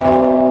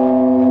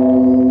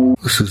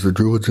This is the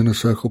Druid's Inner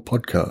Circle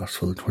podcast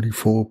for the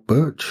 24th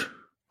Birch,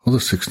 or the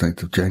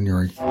 16th of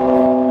January.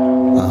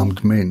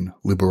 Armed men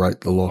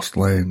liberate the lost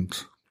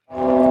lands.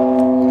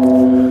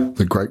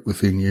 The great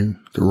within you,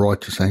 the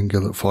righteous anger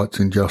that fights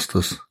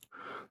injustice,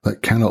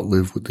 that cannot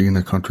live with the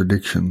inner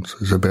contradictions,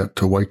 is about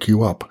to wake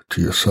you up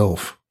to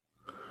yourself.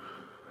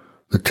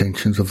 The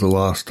tensions of the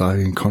last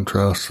day, in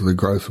contrast to the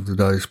growth of the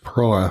days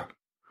prior,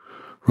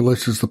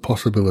 releases the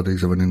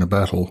possibilities of an inner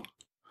battle,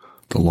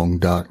 the long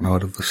dark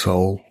night of the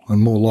soul,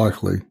 and more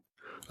likely,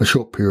 a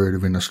short period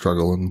of inner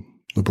struggle and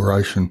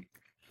liberation.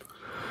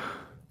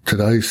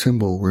 Today's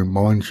symbol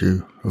reminds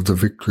you of the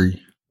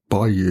victory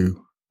by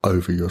you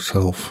over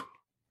yourself.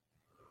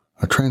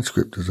 A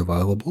transcript is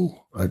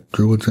available at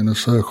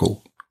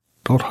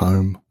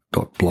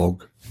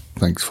druidsinnercircle.home.blog.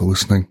 Thanks for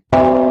listening.